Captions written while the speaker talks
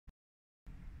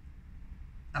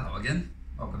Hello again,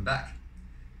 welcome back.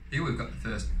 Here we've got the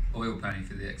first oil painting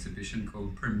for the exhibition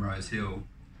called Primrose Hill.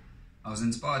 I was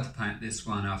inspired to paint this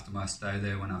one after my stay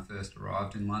there when I first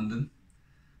arrived in London.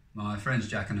 My friends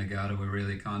Jack and Agata were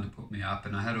really kind to put me up,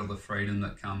 and I had all the freedom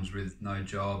that comes with no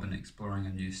job and exploring a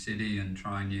new city and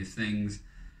trying new things.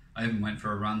 I even went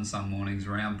for a run some mornings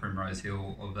around Primrose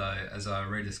Hill, although as I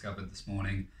rediscovered this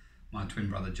morning, my twin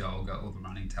brother Joel got all the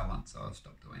running talent, so I've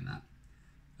stopped doing that.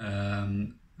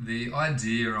 The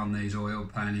idea on these oil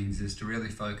paintings is to really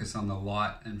focus on the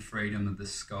light and freedom of the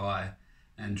sky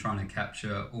and trying to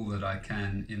capture all that I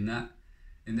can in that.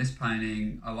 In this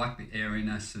painting, I like the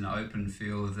airiness and open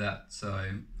feel of that,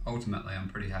 so ultimately I'm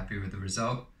pretty happy with the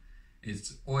result.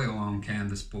 It's oil on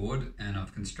canvas board, and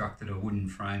I've constructed a wooden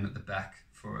frame at the back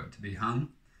for it to be hung,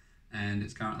 and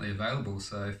it's currently available,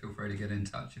 so feel free to get in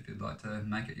touch if you'd like to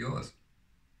make it yours.